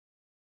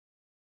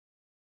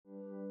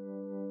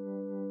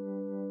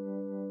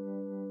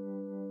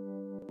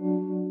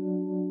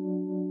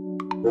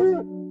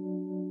Alright,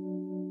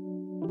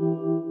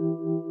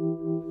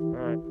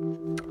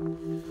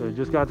 so we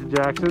just got to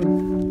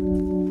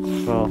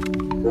Jackson. Well,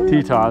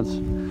 Tetons.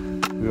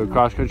 We go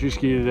cross country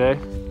ski today.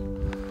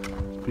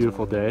 It's a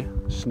beautiful day.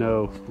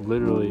 Snow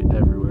literally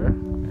everywhere.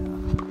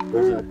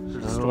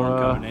 There's a storm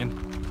coming in.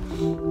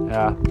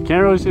 Yeah,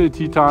 can't really see the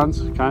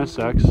Tetons. Kind of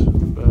sucks,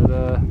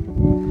 but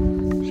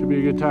should be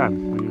a good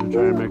time. We're gonna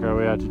try and make our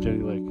way out to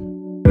Jenny Lake.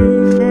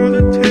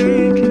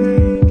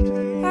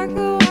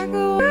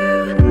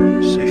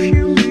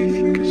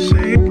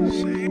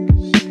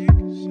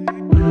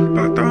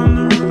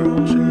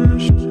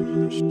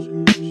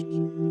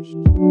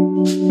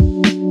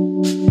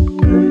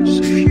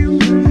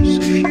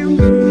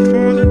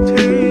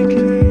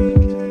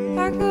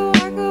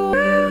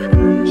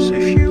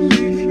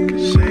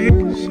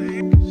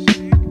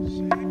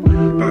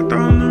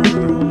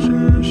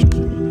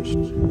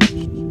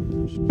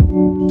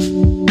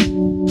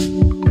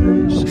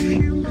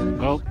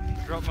 Well,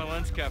 Dropped my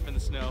lens cap in the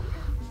snow.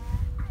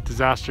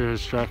 disaster has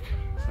struck,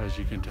 as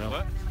you can tell.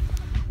 What?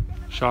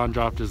 Sean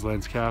dropped his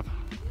lens cap.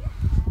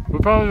 We're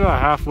probably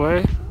about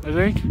halfway, I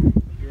think.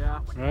 Yeah.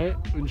 Right?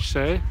 Wouldn't you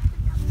say?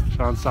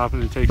 Sean's stopping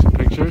to take some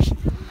pictures.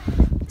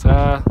 It's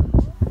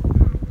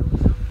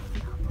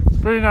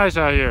pretty nice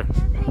out here.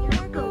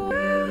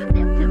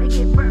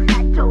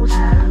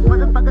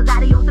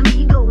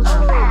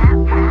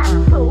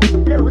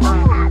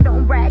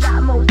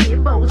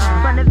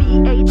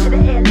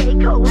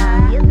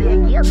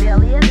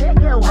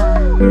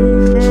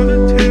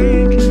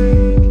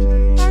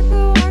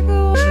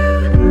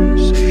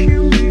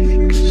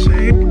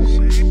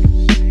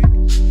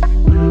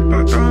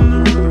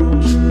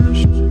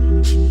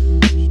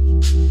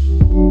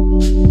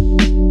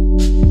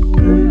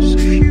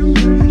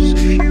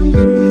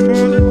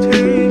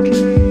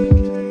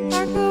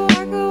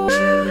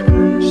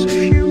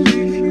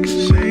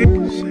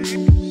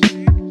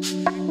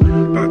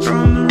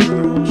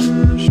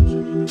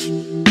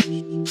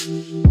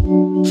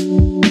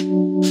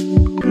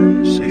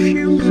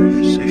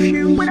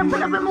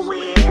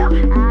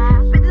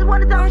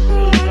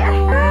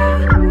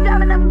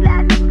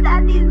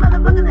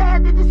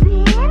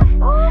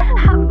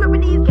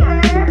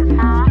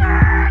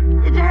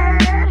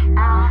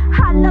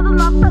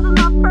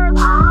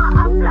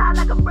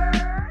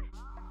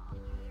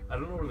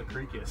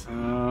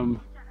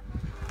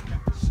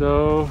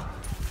 So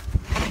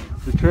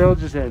the trail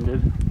just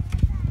ended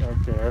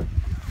out there.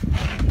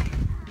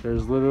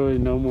 There's literally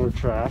no more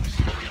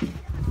tracks,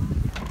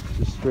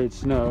 just straight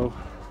snow.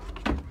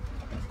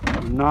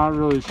 I'm not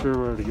really sure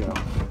where to go.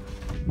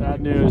 Bad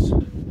news,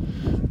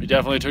 we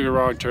definitely took a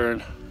wrong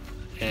turn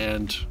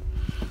and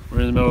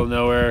we're in the middle of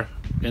nowhere,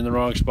 in the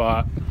wrong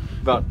spot.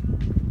 About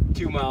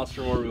 2 miles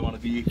from where we want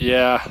to be.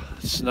 Yeah,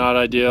 it's not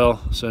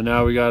ideal. So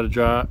now we gotta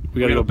drive,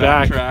 we gotta go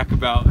back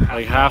about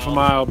half a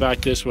mile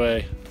back this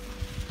way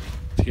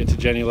to get to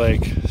Jenny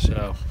Lake.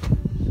 So